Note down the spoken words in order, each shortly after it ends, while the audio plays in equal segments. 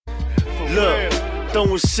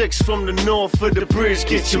Throwing 6 from the north for the bridge,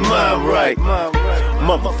 get your mind right.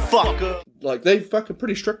 Motherfucker. Like, they fucking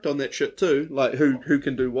pretty strict on that shit too. Like, who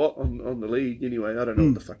can do what on the league anyway. I don't know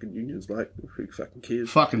what the fucking union's like. Who fucking cares?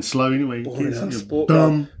 Fucking slow anyway. Sport.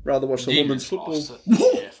 Dumb. Rather watch the women's football.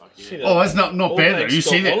 Yeah, fuck yeah. Oh, that's not bad though. You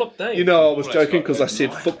see that? You know, I was joking because I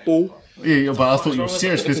said football. Yeah, but I thought you were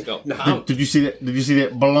serious. Did you see that? Did you see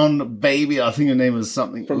that blonde baby? I think her name was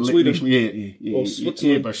something from Sweden. Yeah. Or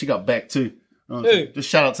Switzerland. Yeah, but she got back too. Who? Just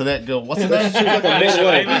shout out to that girl. What's her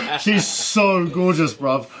name? She's so gorgeous,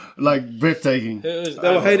 bruv. Like, breathtaking. They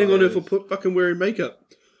were hating on her for fucking wearing makeup.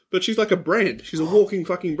 But she's like a brand. She's a walking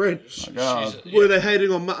fucking brand. Were they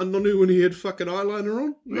hating on Mata Nonu when he had fucking eyeliner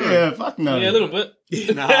on? No. Yeah, fuck no. Yeah, a little bit. New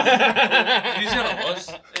Zealand was.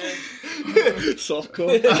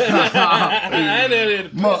 Softcore.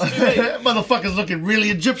 Motherfucker's looking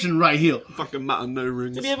really Egyptian right here. Fucking Mata No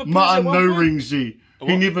Rings. Did he have a purse Mata at one no point? rings, G.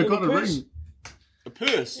 He never got a ring. A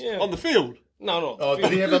purse? Yeah. On the field? No. Oh,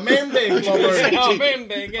 did he have a man bag? Oh, man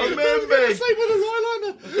bag. A man bag. Same with his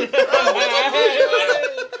eyeliner.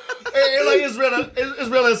 Hey, like Israel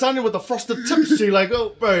Adesanya with the frosted tips, G. Like,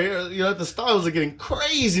 oh, bro, you know, the styles are getting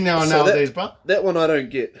crazy nowadays, bro. That one I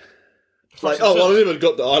don't get. Like, I never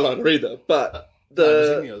got the eyeliner either. But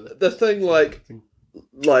the thing,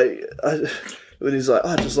 when he's like,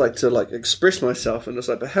 I just like to express myself, and it's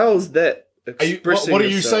like, but how is that expressing? What are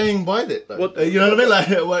you yourself? saying by that? Though? You know what I mean? Like,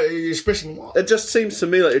 what are you expressing? What? It just seems to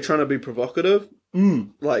me like you're trying to be provocative,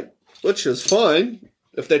 like, which is fine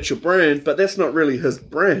if that's your brand, but that's not really his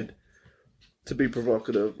brand. To be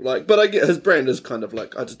provocative, but I get his brand is kind of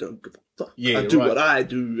like, I just don't give a fuck. Yeah, I do what I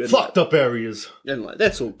do. And fucked up areas. And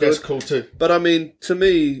that's all good. That's cool too. But I mean, to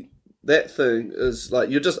me, that thing is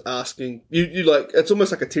like, you're just asking, you like, it's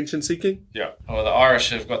almost like attention seeking. Yeah. Well, the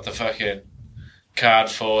Irish have got the fucking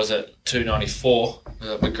card for, is it $2.94?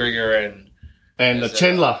 McGregor and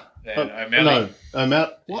Chandler. And O'Malley.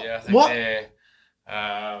 O'Malley. What? Yeah, I think what?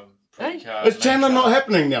 They're, Is Chandler not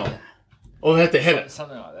happening now? Or had to have it?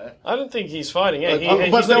 Something like that. I don't think he's fighting. Yeah,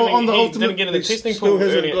 but they were on the ultimate. Didn't get in the testing still pool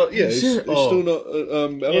hasn't earlier. got. Yeah, he's still not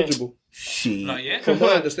eligible. Shit. Not yet. From my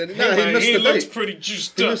understanding, no, he missed He the looks date. pretty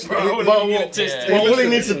juiced up, bro. All he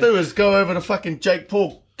needs to do is go over to fucking Jake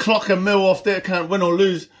Paul, clock a mil off there, can't win or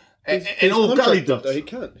lose, and all gully ducks. No, he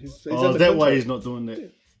can't. He's that under way he's not doing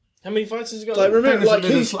that. How many fights has he got? Like, remember, like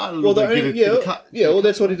that's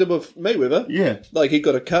what he did with Mayweather. Yeah, like he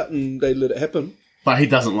got a cut and they let it happen. But he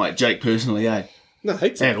doesn't like Jake personally, eh? No,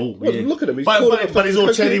 hates at it. all. Well, Yeah. look at him. But he's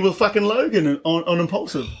all chatty with fucking Logan on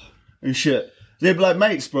Impulsive and shit. They're like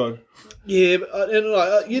mates, bro. Yeah,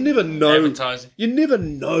 and you never know. Advertising. You never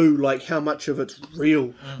know, like, how much of it's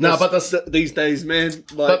real. No, but these days, man.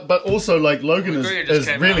 Like, but also, like, Logan is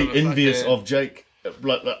really envious of Jake.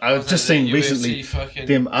 Like I've just seen recently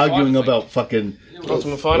them arguing about fucking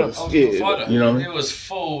Ultimate Fighter. Fighter. You know what I mean? It was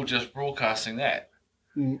full just broadcasting that.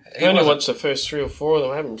 I only watched the first 3 or 4 of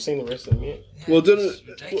them. I haven't seen the rest of them yet. Well, didn't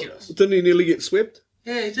he nearly get swept?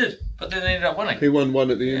 Yeah, he did. But then they ended up winning. He won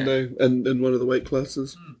one at the end, though, in one of the weight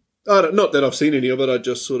classes. Not that I've seen any of it, I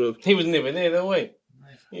just sort of... He was never there, though, wait.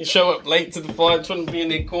 You show up late to the fights, wouldn't be in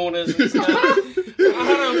their corners and stuff. I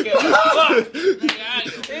don't give a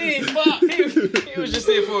fuck. He was just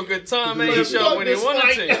there for a good time, man. He showed up when he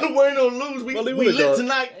wanted to. Win or lose, we lit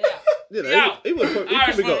tonight. You know, he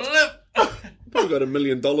probably got $1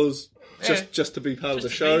 million just to be part of the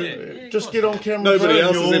show. Just get on camera. Nobody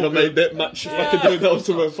else has ever made that much fucking doing the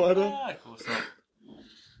Ultimate Fighter. No, of course not.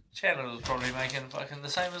 Channel was probably making fucking the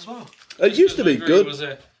same as well. It used to be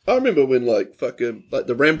good. I remember when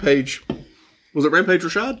the Rampage, was it Rampage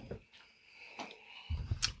Rashad?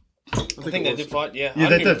 I think they did fight, yeah. Yeah, I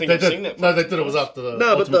don't even think I've seen that. No, they did. It was after the.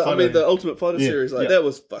 No, but the Ultimate Fighter series, that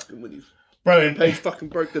was fucking when you. Bro, and Page fucking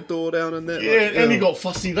broke the door down and that. Yeah, and he got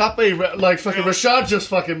fussied up. Like fucking Rashad just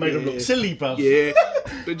fucking made him look silly, bro. Yeah,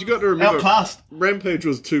 but you got to remember, outclassed. Rampage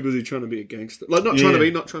was too busy trying to be a gangster. Like not trying to be,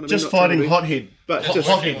 just fighting hothead. But just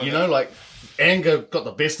hothead, you know, like anger got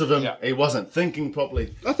the best of him. Yeah. He wasn't thinking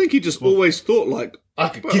properly. I think he just always thought like, I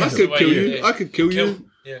could kill you. I could kill you.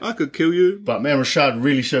 Yeah. I could kill you. But man, Rashad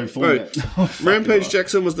really showed form. Rampage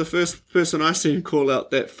Jackson was the first person I seen call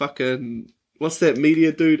out that fucking, what's that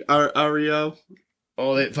media dude, Ariel?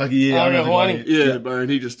 Oh, that fucking yeah. Yeah, bro,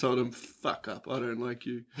 and he just told him, fuck up, I don't like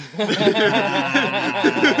you. He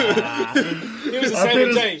was the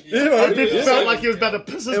same day. I did felt like he was about to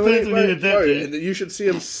piss his pants when he did that. And you should see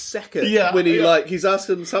him sack it when he's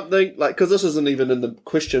asking something, like, because this isn't even in the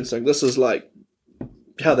question thing, this is like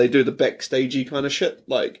how they do the backstagey kind of shit,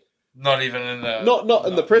 like not even in the not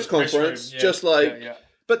in the press conference, just like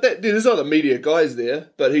But there's other media guys there,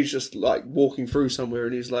 but he's just like walking through somewhere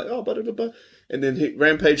and he's like, oh, and then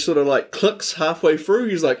Rampage sort of like clicks halfway through.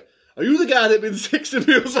 He's like, are you the guy that been texting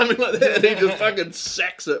me or something like that? And he just fucking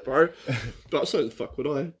sacks it, bro. But so the fuck would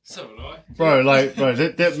I? So would I. Bro,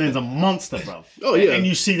 that man's a monster, bro. Oh, yeah. And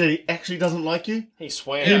you see that he actually doesn't like you? He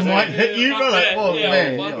swears. He might hit you, bro. Like, oh,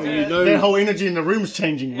 man. You know, That whole energy in the room's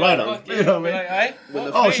changing right up. You know what I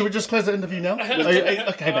mean? Hey? Should we just close the interview now?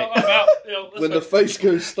 Okay, mate. when the face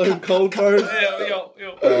goes stone cold, bro.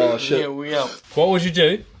 Oh, shit. Yeah, we are. What would you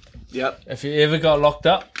do Yep. if you ever got locked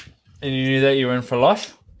up and you knew that you were in for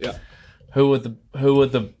life? Yeah. Who would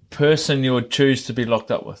the person you would choose to be locked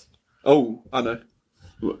up with? Oh, I know.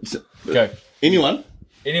 Go. Anyone?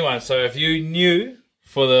 Anyone. So if you knew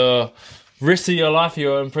for the rest of your life you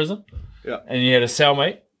were in prison, Yeah. and you had a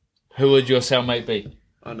cellmate, who would your cellmate be?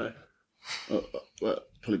 I know.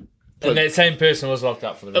 And that same person was locked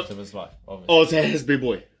up for the rest of his life, obviously. Oh, it's a Hasby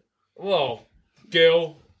boy. Well,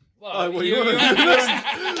 girl. Well, well, you're in a prison.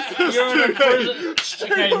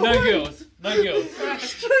 Okay, no girls. No girls.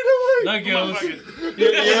 No girls. You're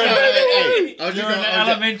in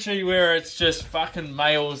elementary where it's just fucking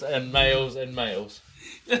males and males and males.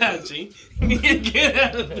 Gee, get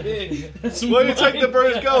out of there. Why do you take the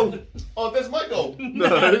bro's goal? Oh, that's my goal.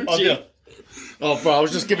 No. Oh, yeah. Oh, bro, I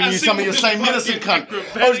was just giving you some of your same medicine, cunt.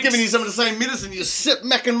 I was giving you some of the same medicine. You sit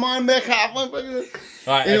macking mine back half.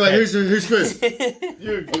 Right, Anyway, okay. who's first?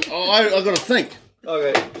 You. Oh, I got to think.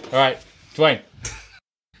 Okay. All right, Dwayne.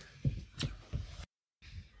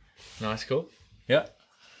 Nice, cool. Yeah.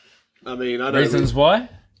 I mean, I don't Reasons why?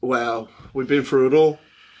 Wow, we've been through it all.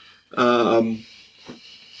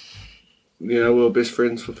 We were best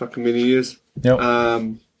friends for fucking many years. Yep.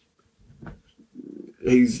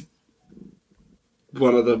 He's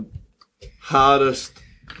one of the hardest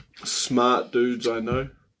smart dudes I know.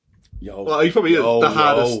 Yo. Well, he probably is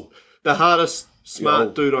the hardest smart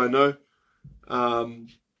Yo. dude I know.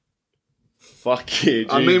 Fuck yeah, dude.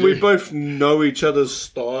 I mean, we both know each other's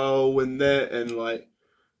style and that, and like,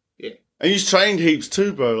 yeah. And he's trained heaps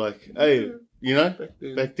too, bro. Like, hey, you know,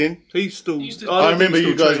 back then. He's still. I remember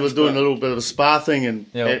you guys were was doing a little bit of a spar thing, and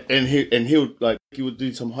Yeah. and he would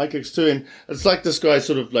do some high kicks too, and it's like this guy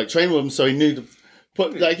sort of like trained with him, so he knew to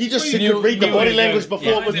put like he just knew- could read the knew body where to go. language before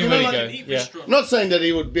Yeah, it was knew you where know, to like, go. Yeah. not saying that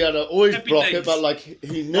he would be able to always Happy block legs. it, but like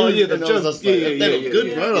he knew. Oh, yeah, the and I was jump. just like, Yeah, that yeah, looked yeah, good,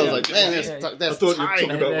 yeah, bro. I yeah. was like, man, Yeah. that's I that's thought you were tight.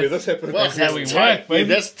 talking about where this happened. Well, That's how we that's work, tight. baby.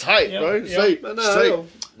 Yeah, that's tight, Yep, bro. yep. Straight, No, straight.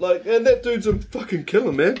 like, and that dude's a fucking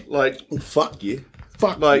killer, man. Like, Fuck yeah.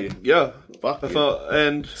 Fuck like, yeah. Fuck I yeah. felt,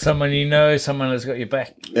 and Someone you know, someone that's got your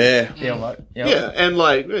back. Yeah. Yeah, like, yeah, and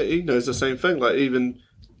like he knows the same thing. Like even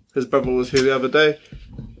his brother was here the other day,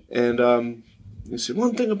 and he said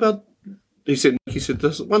one thing about. He said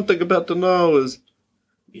this one thing about Denial is,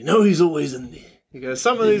 he's always in there. He goes,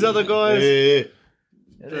 some of these other guys, Yeah.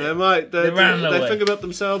 they might they running away. think about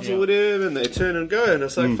themselves Yeah. or whatever, and they turn and go, and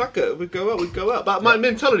it's like fuck it, we go up. But my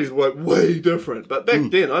mentality's way different. But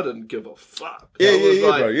back then, I didn't give a fuck. Yeah, I was yeah,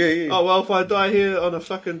 like, bro. Yeah. Oh well, if I die here on a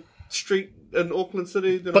fucking street in Auckland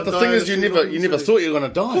City, then But I the die thing in is, a you street in never Auckland City. thought you were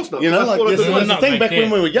gonna die. Of course not, You know, because I like thought I this could was win. the thing back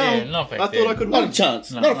when we were young. Yeah, not back I thought I could Not a win.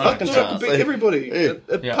 chance. No, Not a no, fucking no. I thought I chance. could beat everybody,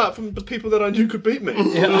 Yeah. apart from the people that I knew could beat me.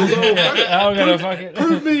 Yeah. I was like, oh, fuck it. I'm gonna fucking.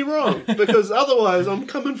 Prove me wrong, because otherwise I'm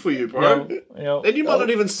coming for you, bro. Yo. And you might not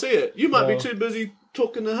even see it. You might be No. too busy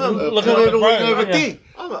talking to him. Look Put at it the away bro, over yeah. there.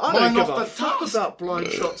 I Mine don't give off a the fuck task. about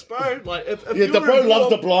blind shots, bro. Like if Yeah, you're the bro in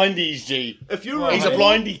loves war, the blindies, G. If you're He's in a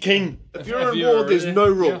war, blindy king. if you're in war, there's no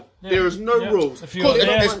rule. Yeah. There is no Yeah. rules. If you're Cool,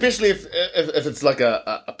 there, especially if it's like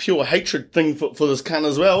a pure hatred thing for this cunt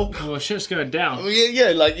as well. well, shit's going down.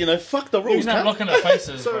 Yeah, like, fuck the rules, He's not cunt. looking at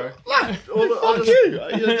faces, So, bro. I'll Fuck just- you.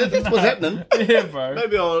 That's what's happening. Yeah, bro.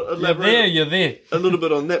 Maybe I'll You're elaborate there, you're there. a little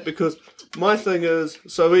bit on that, because my thing is,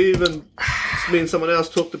 so even me and someone else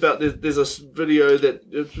talked about, there's a video that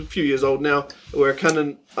it's a few years old now, where a cunt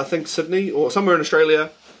in, I think Sydney or somewhere in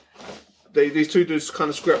Australia, these two dudes kind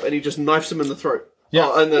of screw up and he just knifes him in the throat.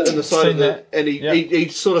 Yeah. In the side Seen of the, that. and he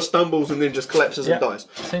sort of stumbles and then just collapses Yeah. and dies.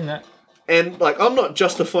 Seen that. And like, I'm not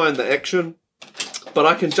justifying the action, but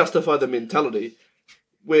I can justify the mentality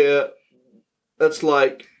where it's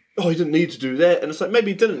like, oh, he didn't need to do that, and it's like,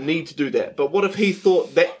 maybe he didn't need to do that, but what if he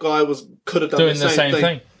thought that guy could have done Doing the same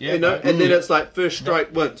thing? Yeah, you know, right. and then it's like first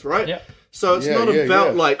strike wins, right? Yeah. So it's Yeah, not yeah,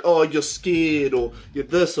 about yeah. like, oh, you're scared or you're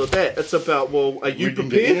this or that. It's about, well, are you Reading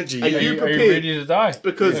the prepared? energy, Are yeah. you Are prepared? you ready to die?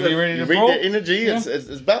 Because Are you if- ready You to read brawl? the energy, it's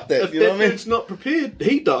about that. If You know that what I mean? dude's not prepared,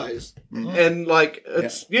 he dies. And like,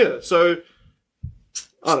 it's so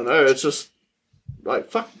I don't know. It's just like,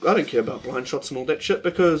 fuck. I don't care about blind shots and all that shit,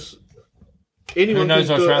 because Anyone Who knows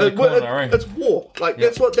can what's do around it. the corner, right? It's war. Like,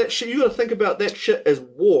 that's what that shit... You got to think about that shit as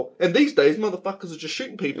war. And these days, motherfuckers are just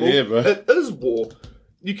shooting people. Yeah, bro. It is war.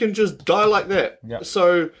 You can just die like that. Yeah.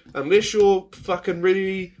 So, unless you're fucking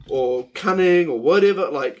ready or cunning or whatever,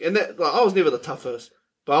 like... And that... Like, I was never the toughest.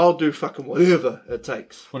 But I'll do fucking whatever it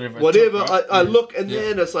takes. Whatever it took, right? I look and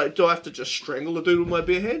then it's like, do I have to just strangle the dude with my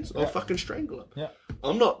bare hands? I'll fucking strangle him. Yeah.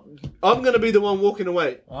 I'm going to be the one walking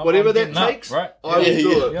away. I'm whatever that getting up, takes, right? I will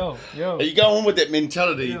do it. Yo. You go on with that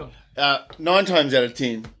mentality. 9 times out of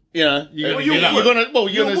 10, you know, You're gonna you're get up.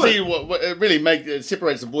 gonna see what it really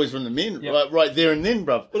separates the boys from the men right there and then,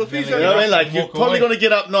 bruv. Well, if he's You know what I mean? Like, Walk you're probably away. going to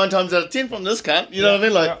get up 9 times out of 10 from this cunt. You know what I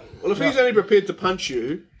mean? Like, Well, if he's only prepared to punch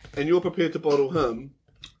you and you're prepared to bottle him,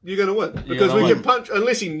 you're going to win. Because gonna we win. can punch,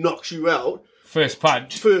 unless he knocks you out, First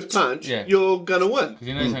punch. you're going to win.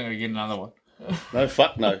 You know he's not going to get another one. no,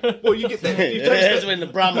 fuck no. Well, you get that. You That's when the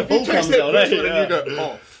Brahma bull comes that out. first Eh? one and you go,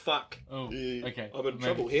 oh, fuck. Oh, okay. I'm in Maybe,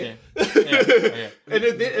 trouble here. Yeah. Yeah. And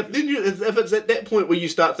if it's at that point where you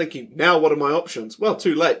start thinking, now what are my options? Well,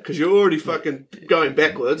 too late, because you're already fucking going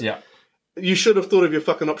backwards. Yeah. You should have thought of your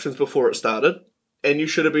fucking options before it started, and you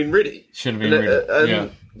should have been ready. Should have been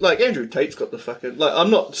ready. Like, Andrew Tate's got the fucking... Like, I'm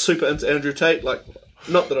not super into Andrew Tate, like...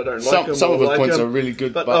 Not that I don't like him. Some of his like points him, are really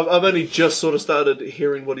good, but but I've only just sort of started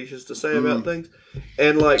hearing what he has to say about things,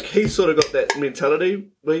 and like he sort of got that mentality.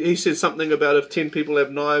 He said something about if 10 people have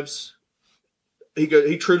knives, he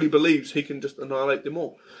truly believes he can just annihilate them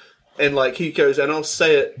all, and like he goes, and I'll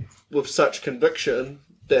say it with such conviction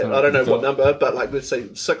that I don't know what number, but like let's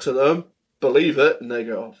say 6 of them believe it, and they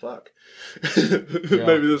go, oh fuck.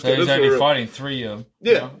 Maybe this guy He's is only for real. fighting 3 of them.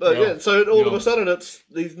 Yeah, so all of a sudden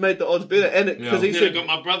he's made the odds better, and because he Then I said, got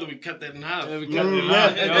my brother, we cut that in half. and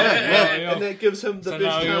that gives him the So best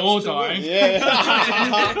now chance you're all to win. dying.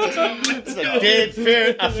 it's a dead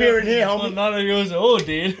fear in here, homie. None of yours are all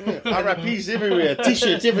dead. RIPs everywhere,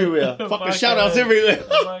 t-shirts everywhere, fucking shout-outs everywhere.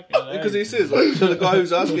 Because he says, like, to the guy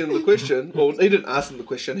who's asking him the question, well, he didn't ask him the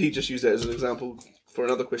question, he just used that as an example for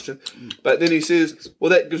another question. But then he says, well,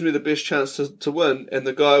 that gives me the best chance to win. And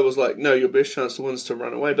the guy was like, no, your best chance to win is to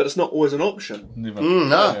run away. But it's not always an option. Never.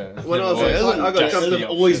 No. When I was like, I got jumped in.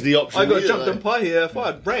 Always the option. I got either, jumped though. in pie here. If I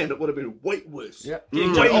had ran, it would have been way worse. Yeah.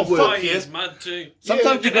 Yeah, worse. fuck yes, mud too.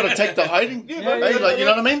 Sometimes you got to take the hiding. Yeah, Hey, like, you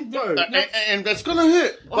know what I mean? No. And that's going to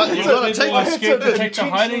hurt. But you got to take I People had scared to to take the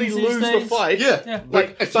hiding intentionally these lose the days. fight. Yeah.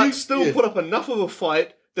 Like, if But you still put up enough of a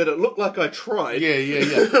fight that it looked like I tried. Yeah.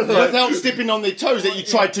 Without stepping on their toes that you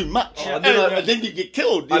try too much. and And then you get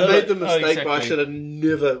killed. You I know, made like- the mistake, exactly. but I should have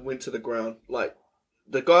never went to the ground. Like,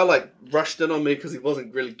 the guy, like, rushed in on me because he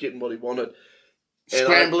wasn't really getting what he wanted. And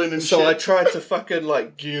Scrambling and so shit. I tried to fucking,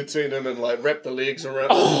 like, guillotine him and, like, wrap the legs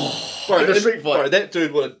around in a street fight. Bro, that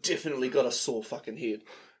dude would have definitely got a sore fucking head.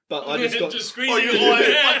 But I just got... Just squeeze Oh, it. you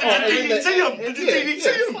Yeah. see him? Did you see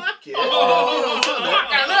him? Fuck yeah.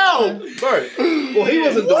 Bro, well, he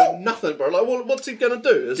wasn't doing nothing, bro. Like, well, what's he gonna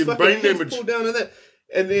do? His Give fucking brain head's damage. pulled down and that.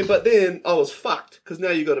 But then I was fucked because now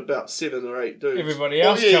you got about 7 or 8 dudes. Everybody Oh,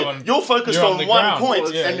 else yeah. coming. You're focused You're on on the one ground.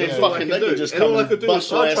 point, Yeah, and then yeah. fucking they can just and come all I could and do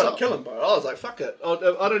bust was your I ass tried to up. kill him, bro. I was like, fuck it. I don't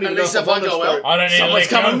even At know least if if I I'm go honest, out, I don't need to someone's let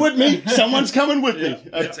go. coming with me. Someone's coming with me.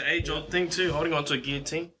 It's an age-old thing too, holding on to a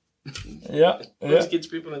guillotine. Yeah. Always gets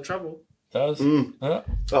people in trouble. Does. Yeah.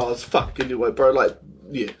 Oh, it's fuck anyway, bro. Like,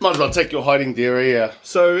 yeah. Might as well take your hiding theory. Yeah.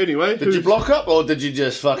 So anyway, Did you block up or did you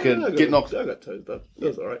just fucking get knocked? I got toes, but it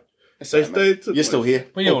was alright. You're still here.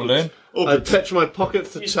 We all learn. I touched my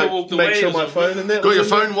pockets to You still walked away, make sure or my something? phone in there. Got your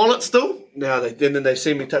phone wallet still? No, then they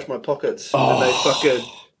see me touch my pockets, and then they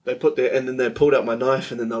fucking put their and then they pulled out my knife,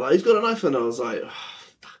 and then they're like, "He's got a knife," and I was like, oh,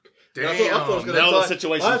 "Fuck!" And I thought I was gonna now die. the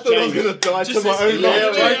situation's I thought I was changed. gonna die to Just my as- own yeah,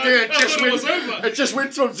 knife. Yeah, right there. It was over. It just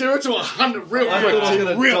went from 0 to 100 real I thought I was quick.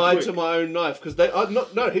 gonna Real die quick. to my own knife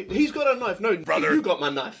because he's got a knife. No, brother, you got my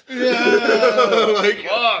knife. Yeah. Like,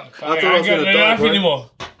 I thought I was ain't got gonna no die, knife bro. anymore.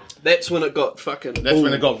 That's when it got fucking. That's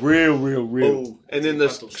when it got real. Ooh. And then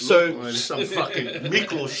this. So There's some fucking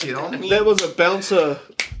Miklo shit on me. that was a bouncer,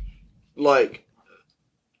 like,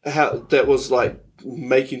 how that was like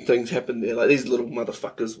making things happen there. Like these little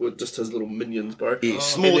motherfuckers were just his little minions, bro. Yeah, And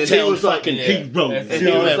small then he town was like- fucking Yeah. hero. And And You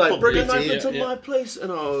he know was that like, bring a football knife bitch, into yeah. my place.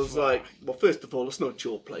 And I was like, well, first of all, it's not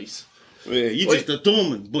your place. Yeah, you just a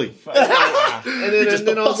doorman, boy. And then, just and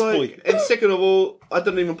then a I was bus like, and second of all, I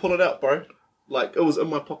didn't even pull it out, bro. Like, it was in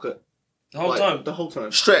my pocket. The whole Like, time. The whole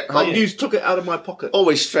time. Strap, Like, huh? you took it out of my pocket.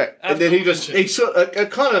 Always strap. And then he sort of,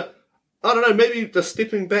 kind of, I don't know, maybe the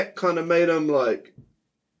stepping back kind of made him, like,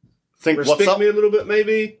 Think what's respect up? me a little bit,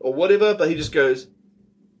 maybe, or whatever, but he just goes,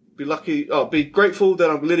 be grateful that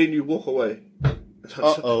I'm letting you walk away.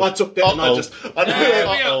 Uh-oh. I took that and I Uh-oh. just,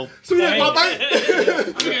 Uh-oh. so yeah, my mate.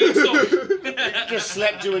 Okay, let's stop. just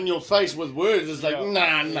slapped you in your face with words. It's like,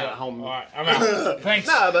 nah, homie. Alright, I'm out. Thanks.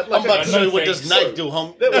 Nah, but I'm about to show you what thanks. this knife do,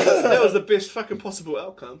 homie. that was the best fucking possible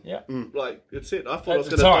outcome. Yeah. Like, that's it. I thought I was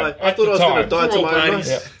At going to the die. time. I thought I was going to die to my own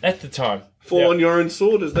Yeah. knife. At the time. Fall on your own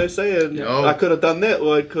sword, as they say, and Oh. I could have done that,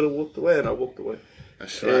 or I could have walked away, and I walked away.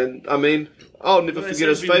 That's right. And I mean, I'll never forget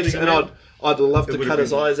his face, and I'd love to cut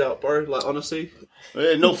his eyes out, bro. Like, honestly.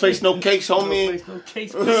 No face, no case, homie.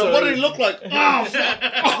 What did he look like? Oh, fuck.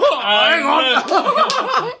 Hang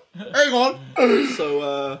on. Hang on.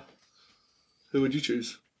 So, who would you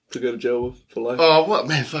choose to go to jail with for life? Oh, what?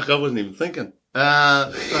 Man, fuck, I wasn't even thinking.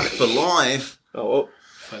 Fuck, for life. Oh, well.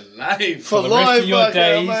 For life. For The rest life, of your fuck,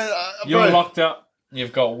 days, man, you're bro. locked up.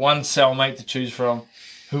 You've got one cellmate to choose from.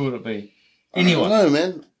 Who would it be? Anyone. No,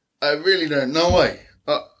 man. I really don't. No way.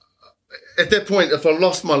 At that point, if I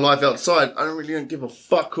lost my life outside, I don't give a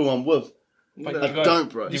fuck who I'm with. But I you got- don't,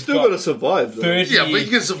 bro. You still got to survive, though. 30 Yeah, but you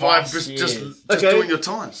can survive plus just years. Okay. doing your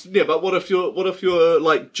times. Yeah, but what if you're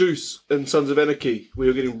like Juice in Sons of Anarchy, where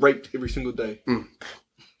you're getting raped every single day?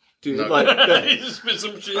 Do you, like that? He just spit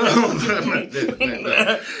some shit.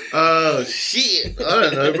 Oh, shit. I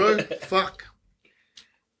don't know, bro. Fuck.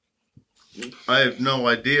 I have no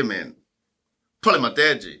idea, man. Probably my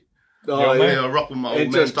dad, G. Oh, Yeah, Yeah, I rock with my old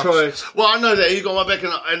And man just try- stuff. Well, I know that he got my back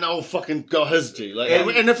and I'll fucking got his, G. Like, And-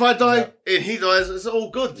 and if I die and he dies, it's all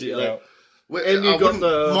good, G. Like, And you I got wouldn't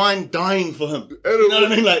the- mind dying for him. And You know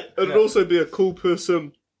what I mean? Like, it'd also be a cool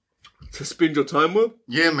person to spend your time with.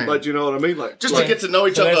 yeah, man. Like, do you know what I mean? Like, Just like, to get to know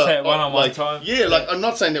each So other. that's that one-on-one like, time. Yeah, like, I'm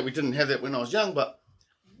not saying that we didn't have that when I was young, but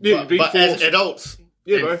yeah, be but as forced. adults.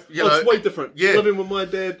 Yeah, and, bro. you It's know, way different. yeah. Living with my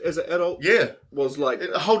dad as an adult Yeah. was like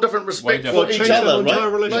A whole different respect Way for different. each changed other, our entire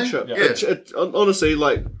right? relationship. Like, Yeah. Honestly,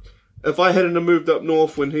 like, if I hadn't have moved up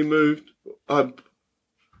north when he moved,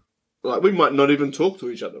 we might not even talk to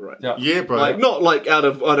each other right now. Yeah, bro. Like, not like out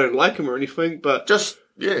of I don't like him or anything, but just,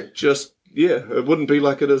 yeah. it wouldn't be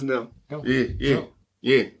like it is now.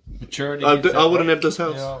 Yeah. Maturity. I gets that wouldn't way. have this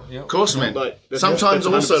house. Yeah. Of course, man. Like, that's- Sometimes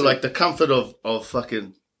that's also 100%. like the comfort of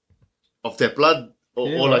fucking of that blood or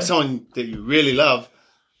Yeah, like right. someone that you really love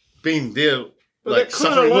being there, But like that kinda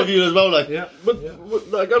suffering like- with you as well. Like,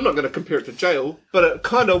 But like, I'm not going to compare it to jail, but it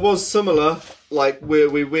kind of was similar. Like where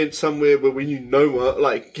we went somewhere where we knew no one.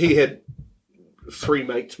 Like he had 3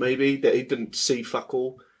 mates maybe that he didn't see fuck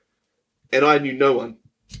all, and I knew no one.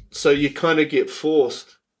 So you kind of get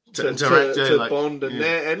forced To to interact, yeah, like, bond and yeah.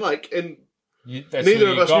 that, and like and That's neither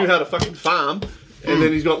who of you us got. knew how to fucking farm. And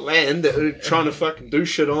then he's got land that we're trying to fucking do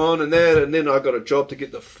shit on and that, and then I got a job to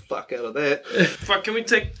get the fuck out of that. Fuck, can we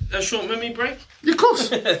take a short mini break? of course.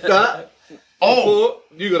 But Oh,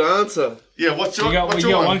 you got to answer. yeah. What's your We got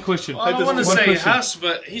one? one question. I don't want to One say question. Huss,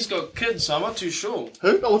 but he's got kids, so I'm not too sure.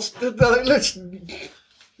 No, let's.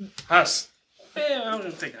 Huss. Yeah, I'm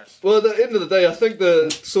going to take Huss. Well, at the end of the day, I think the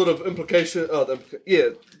sort of implication,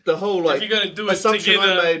 the whole like If you're going to do it assumption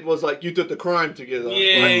together... I made was like you did the crime together.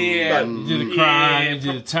 Yeah, Like, yeah. like, You did a crime, Yeah, you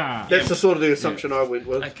did a time. that's the sort of the assumption I went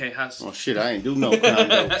with. Okay, Huss. Oh shit! I ain't do no crime.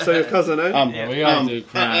 though. So your cousin, eh? We all do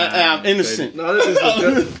crime. I'm innocent. No, that dude's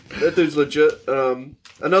legit. That dude's legit.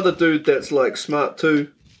 Another dude that's like smart too,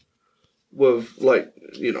 with like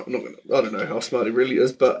I don't know how smart he really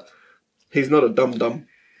is, but he's not a dum-dum,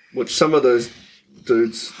 which some of those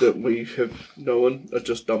dudes that we have known are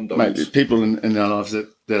just dum-dums. Mate, there's people in our lives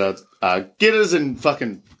that are getters and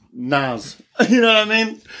fucking nars. You know what I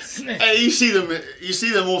mean? You see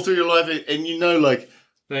them all through your life, and you know, like,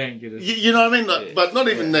 They ain't get it. you know what I mean? Like, but not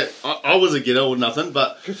even that. I was a getter or nothing,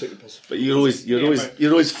 but you'd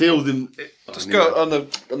always feel them. Just go on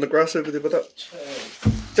the grass over there with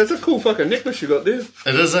that. That's a cool fucking necklace you got there.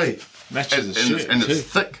 It is, eh? Matches the shit, and too. it's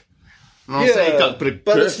thick. And I'll say, got a bit of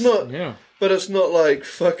but girth. it's not. Yeah. But it's not like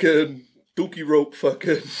fucking dookie rope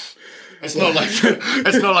fucking. It's not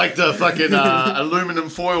like the fucking aluminum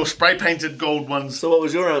foil spray painted gold ones. So what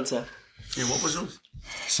was your answer? Yeah, what was yours?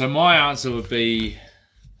 So my answer would be,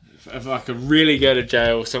 if I could really go to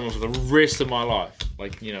jail somewhere for the rest of my life,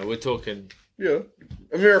 like, we're talking, Yeah,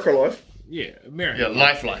 America Life. America. Yeah,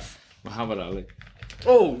 life. Muhammad Ali.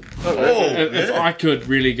 Oh, If I could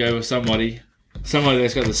really go with somebody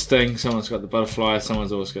that's got the sting, someone's got the butterfly,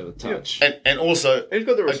 someone's always got the touch. And also he's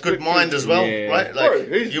got the a respect good mind as well, Yeah. right? Like Bro,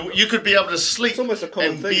 he's- you could be able to sleep It's almost a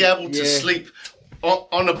common and thing. be able to Yeah. sleep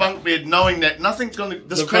on a bunk bed knowing that nothing's gonna.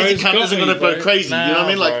 This The crazy bro's cunt got isn't me, gonna go bro. crazy. You know what I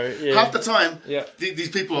mean? Nah, Like bro, yeah. half the time, Yeah. these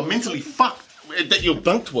people are mentally fucked that you're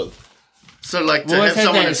bunked with. So like to Well, have I've had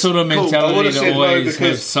someone that that's sort of cool. I mentality would've to said no always because-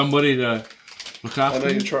 have somebody to look I after know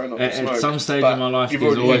me. you're trying not to At smoke, some stage but in my life, you've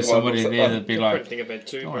there's already always had one, somebody so- there that'd be I like, think I've had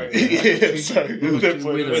 2, "Oh, bro. yeah, so with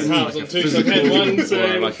that's a Miles on 2, so I've had 1,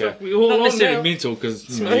 so like a, we all not on necessarily now. mental,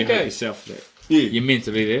 because you okay. help yourself there. you're meant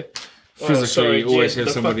to be there. Physically, always have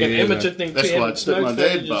somebody there. That's why I took my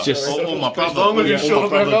dad, but or my brother, or my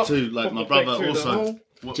brother too. Like my brother also.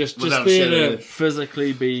 Just there to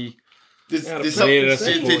physically be. There's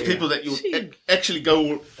people that you actually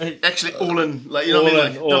go all in, like you know what I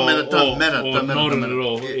mean, like don't matter. Not at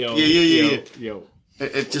all. Yeah.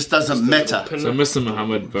 It just doesn't matter. So Mr.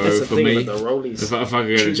 Muhammad, bro, for me, if I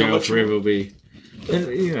could go to jail forever, it'll be.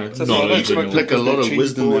 Knowledge. Like a lot of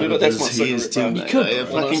wisdom out of his team. You could. A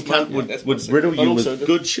fucking cunt would riddle you with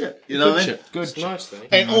good shit. You know what I mean? Good, nice thing.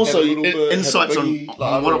 And also insights on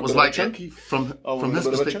what it was like from his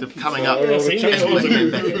perspective coming up. Back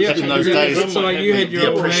in those days. So like you had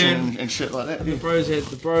your oppression and shit like that. The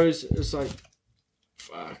bros. It's like,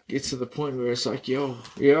 fuck. Gets to the point where it's like, yo,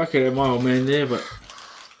 yeah, I could have my old man there, but.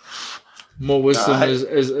 More wisdom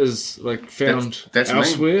is like found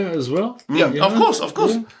elsewhere as well. Yeah, you know? Of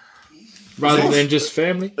course. Yeah. Rather than just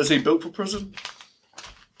family. Is he built for prison?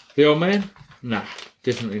 The old man? Nah,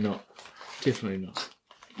 definitely not.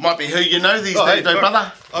 Might be who you know these days, though,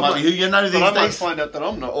 brother. Might be who you know these days. I might find out that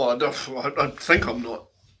I'm not. Oh, I think I'm not.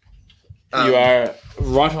 You are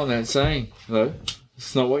right on that saying, though.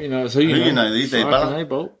 It's not what you know, it's who you know. Who you know these days, brother.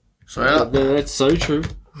 Bolt. So that's so true.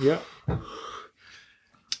 Yeah.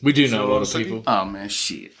 We do know a lot of people. Oh man,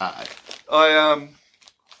 shit. I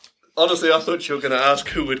honestly, I thought you were going to ask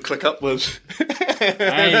who we'd click up with.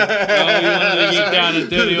 Hey, you wanted to get down and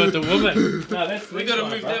dirty with the woman. No, we got to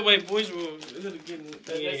move that way, boys.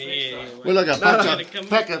 We're like a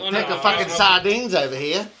pack of fucking sardines over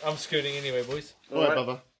here. I'm scooting anyway, boys. All right,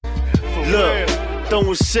 brother. Look,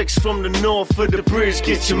 throwing 6 from the north of the bridge,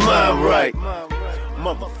 get your mind right.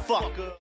 Motherfucker.